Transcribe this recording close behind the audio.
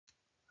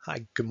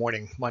Hi, good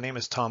morning. My name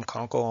is Tom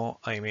Conkle.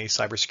 I am a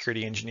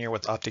cybersecurity engineer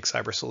with Optic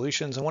Cyber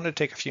Solutions. I wanted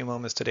to take a few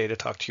moments today to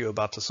talk to you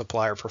about the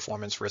Supplier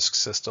Performance Risk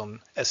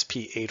System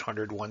SP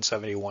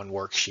 800-171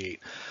 worksheet,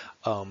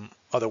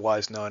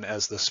 otherwise known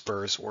as the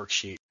SPRS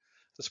worksheet.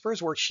 The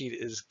SPRS worksheet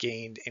is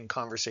gained in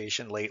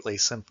conversation lately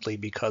simply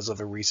because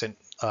of a recent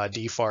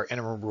DFARS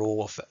Interim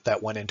Rule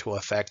that went into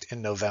effect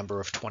in November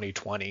of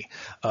 2020.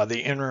 The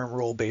Interim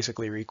Rule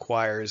basically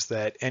requires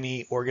that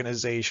any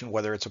organization,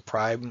 whether it's a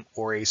prime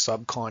or a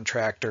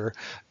subcontractor,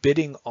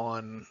 bidding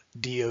on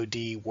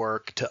DoD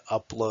work to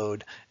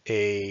upload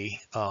a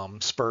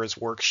SPRS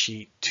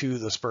worksheet to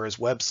the SPRS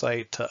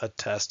website to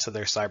attest to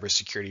their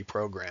cybersecurity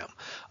program.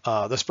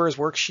 The SPRS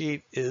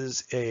worksheet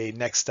is a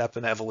next step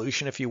in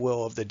evolution, if you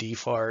will, of the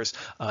DFARS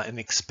and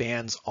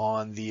expands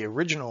on the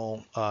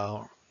original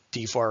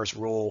DFARS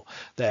rule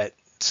that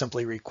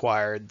simply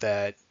required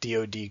that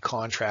DoD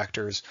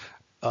contractors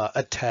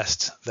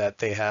attest that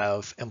they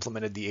have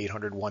implemented the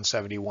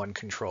 800-171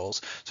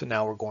 controls. So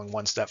now we're going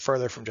one step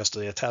further from just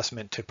the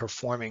attestment to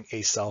performing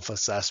a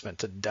self-assessment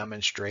to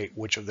demonstrate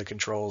which of the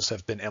controls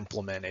have been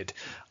implemented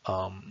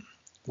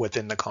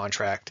within the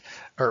contract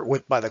or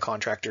by the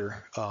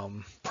contractor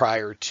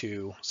prior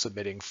to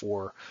submitting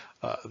for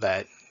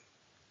that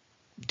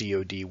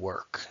DoD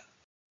work.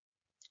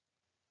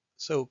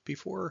 So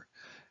before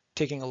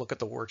taking a look at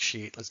the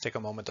worksheet, let's take a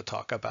moment to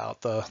talk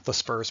about the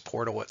SPRS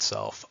portal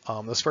itself.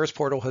 The SPRS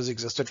portal has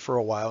existed for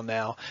a while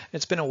now.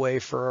 It's been a way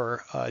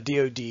for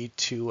DoD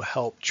to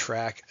help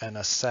track and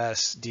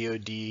assess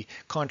DoD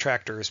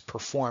contractors'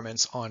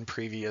 performance on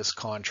previous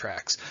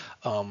contracts.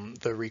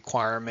 The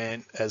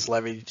requirement, as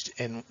levied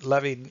in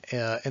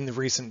the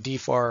recent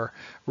DFARS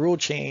rule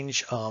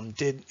change,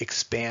 did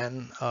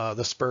expand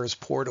the SPRS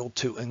portal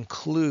to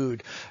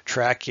include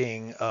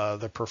tracking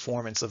the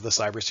performance of the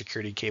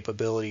cybersecurity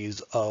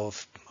capabilities of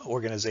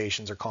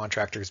organizations or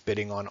contractors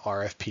bidding on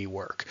RFP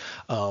work.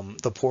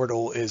 The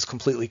portal is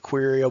completely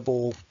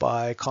queryable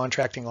by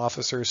contracting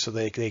officers so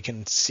they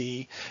can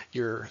see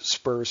your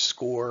SPRS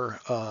score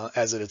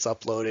as it's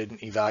uploaded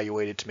and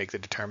evaluated to make the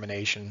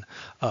determination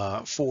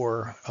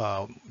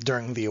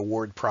during the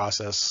award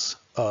process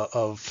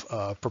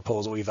of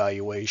proposal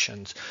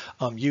evaluations.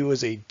 You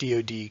as a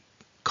DoD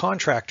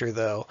contractor,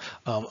 though,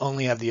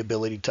 only have the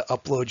ability to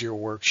upload your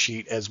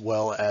worksheet as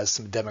well as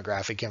some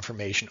demographic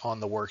information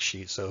on the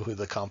worksheet. So who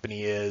the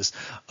company is,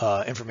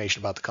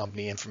 information about the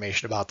company,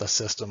 information about the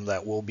system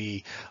that will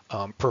be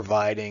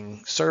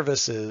providing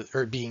services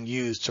or being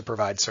used to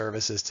provide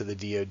services to the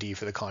DoD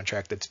for the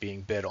contract that's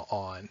being bid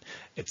on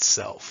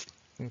itself.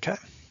 Okay.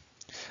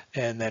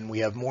 And then we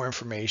have more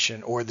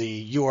information or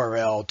the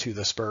URL to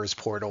the SPRS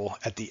portal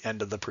at the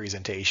end of the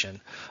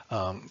presentation,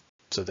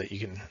 so that you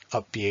can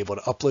be able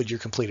to upload your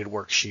completed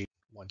worksheet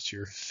once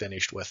you're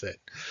finished with it.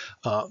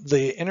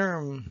 The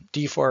interim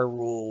DFARS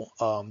rule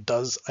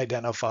does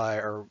identify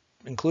or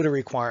include a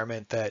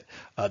requirement that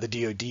the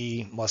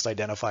DoD must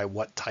identify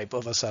what type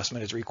of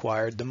assessment is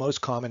required. The most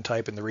common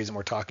type, and the reason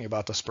we're talking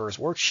about the SPRS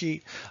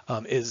worksheet,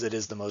 is it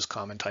is the most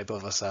common type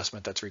of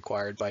assessment that's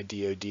required by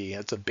DoD.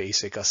 It's a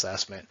basic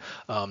assessment.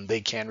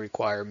 They can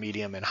require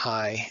medium and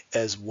high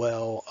as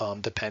well,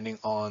 depending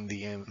on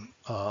the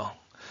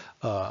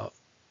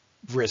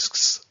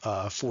risks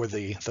for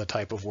the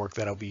type of work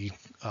that'll be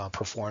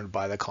performed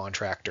by the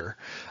contractor.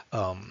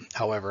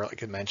 However,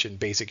 like I mentioned,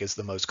 basic is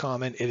the most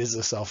common. It is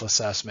a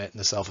self-assessment, and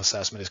the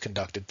self-assessment is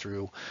conducted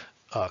through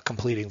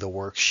completing the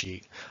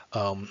worksheet.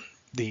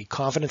 The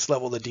confidence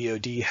level the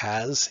DoD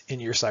has in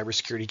your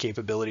cybersecurity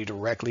capability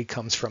directly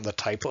comes from the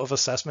type of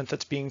assessment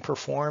that's being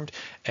performed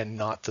and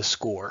not the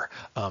score.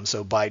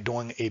 So by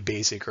doing a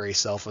basic or a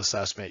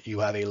self-assessment,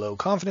 you have a low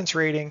confidence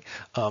rating.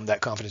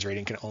 That confidence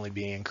rating can only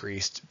be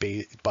increased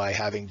by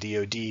having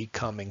DoD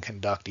come and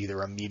conduct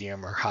either a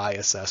medium or high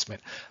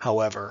assessment.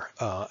 However,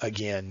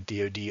 again,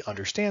 DoD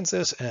understands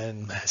this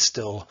and has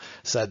still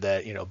said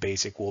that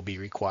basic will be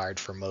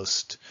required for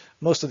most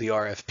of the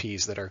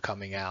RFPs that are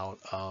coming out.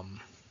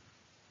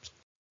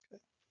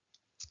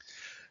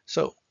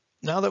 So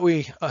now that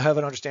we have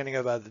an understanding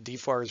about the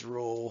DFARS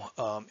rule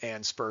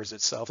and SPRS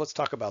itself, let's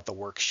talk about the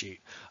worksheet.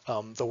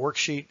 The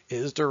worksheet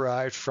is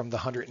derived from the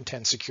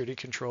 110 security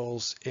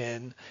controls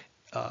in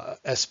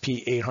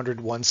SP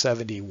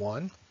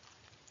 800-171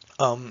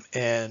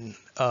 and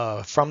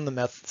from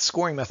the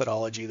scoring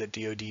methodology that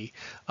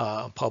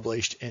DoD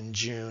published in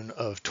June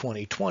of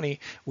 2020,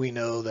 we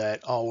know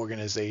that all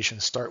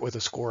organizations start with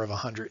a score of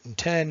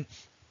 110.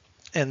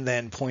 And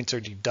then points are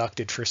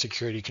deducted for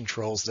security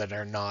controls that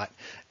are not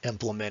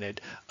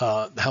implemented.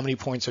 How many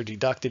points are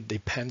deducted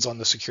depends on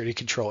the security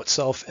control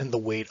itself and the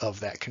weight of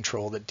that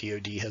control that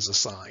DoD has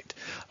assigned.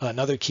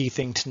 Another key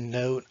thing to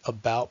note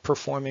about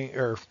performing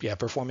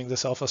the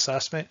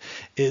self-assessment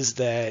is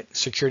that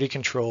security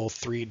control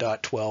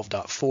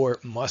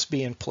 3.12.4 must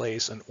be in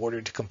place in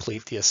order to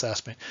complete the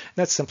assessment. And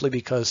that's simply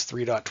because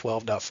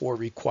 3.12.4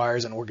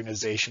 requires an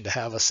organization to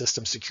have a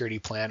system security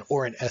plan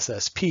or an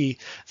SSP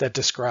that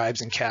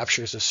describes and captures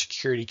captures the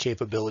security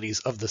capabilities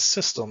of the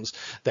systems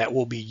that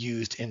will be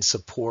used in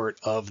support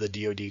of the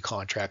DoD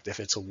contract if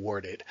it's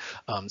awarded.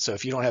 So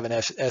if you don't have an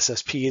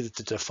SSP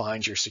that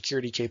defines your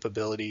security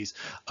capabilities,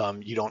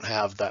 you don't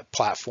have that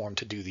platform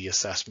to do the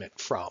assessment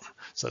from.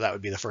 So that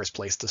would be the first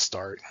place to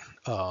start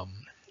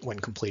when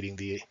completing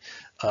the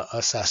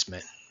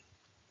assessment.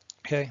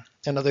 Okay,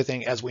 another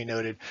thing, as we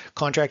noted,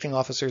 contracting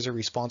officers are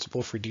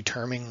responsible for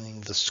determining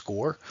the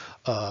score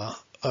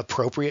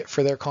appropriate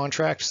for their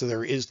contract. So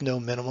there is no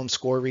minimum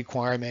score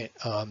requirement.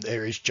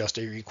 There is just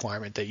a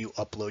requirement that you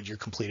upload your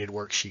completed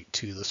worksheet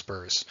to the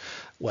SPRS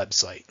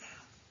website.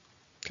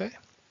 Okay.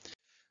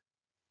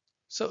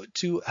 So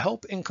to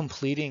help in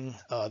completing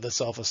the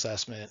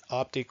self-assessment,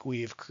 Optic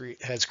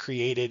has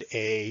created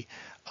a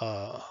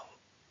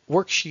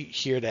worksheet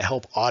here to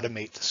help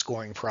automate the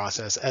scoring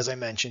process. As I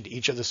mentioned,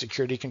 each of the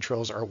security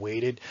controls are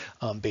weighted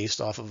based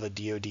off of a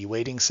DoD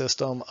weighting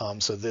system.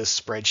 So this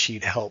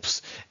spreadsheet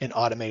helps in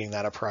automating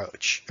that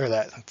approach or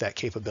that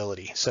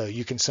capability. So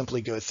you can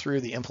simply go through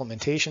the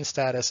implementation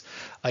status,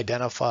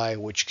 identify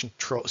which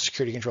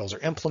security controls are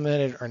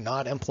implemented or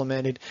not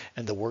implemented,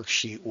 and the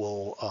worksheet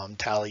will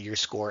tally your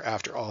score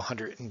after all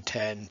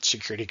 110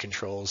 security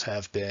controls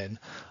have been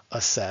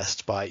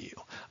assessed by you.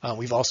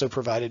 We've also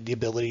provided the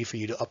ability for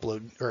you to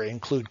upload or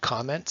include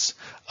comments.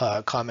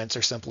 Comments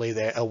are simply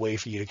a way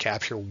for you to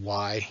capture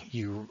why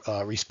you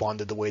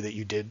responded the way that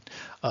you did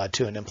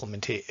to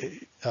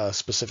an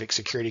specific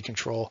security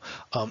control.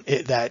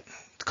 That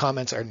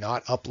comments are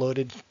not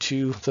uploaded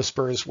to the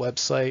SPRS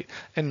website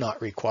and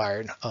not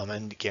required,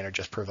 and again are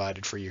just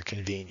provided for your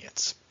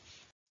convenience.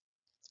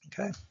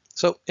 Okay,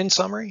 so in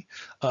summary,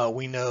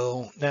 we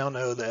now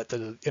know that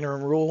the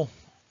interim rule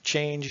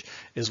change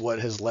is what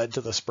has led to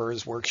the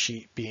SPRS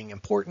worksheet being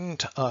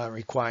important,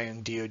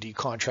 requiring DoD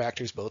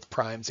contractors, both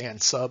primes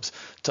and subs,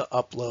 to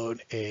upload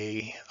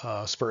a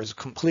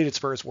completed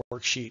SPRS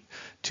worksheet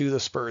to the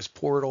SPRS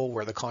portal,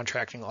 where the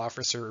contracting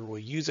officer will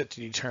use it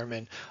to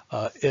determine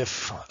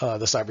if the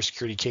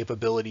cybersecurity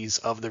capabilities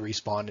of the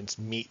respondents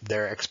meet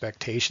their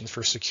expectations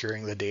for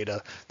securing the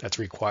data that's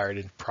required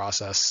in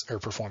process or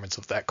performance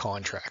of that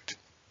contract.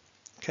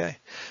 Okay,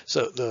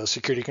 so the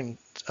security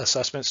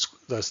assessment,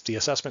 the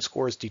assessment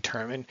score is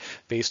determined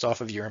based off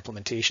of your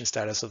implementation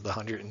status of the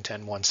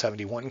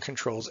 110.171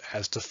 controls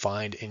as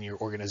defined in your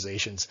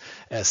organization's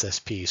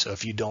SSP. So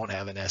if you don't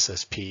have an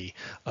SSP,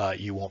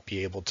 you won't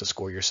be able to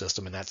score your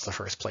system, and that's the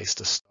first place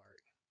to start.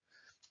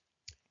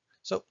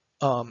 So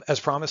as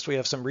promised, we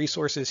have some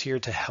resources here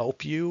to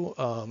help you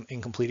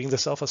in completing the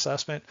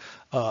self-assessment.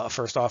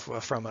 First off,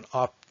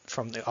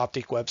 from the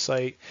Optic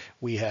website,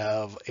 we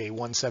have a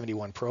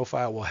 171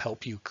 profile will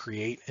help you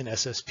create an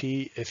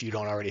SSP if you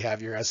don't already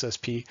have your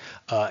SSP,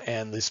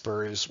 and the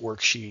SPRS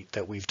worksheet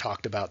that we've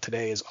talked about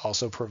today is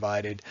also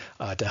provided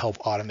to help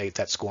automate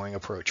that scoring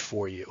approach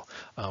for you.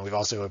 We've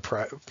also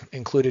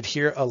included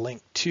here a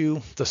link to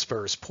the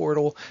SPRS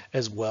portal,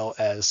 as well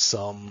as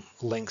some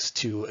links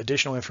to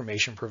additional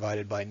information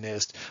provided by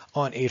NIST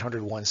on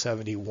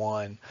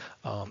 800.171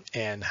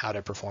 and how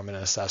to perform an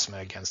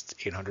assessment against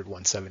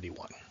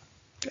 800.171.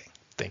 Okay,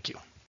 thank you.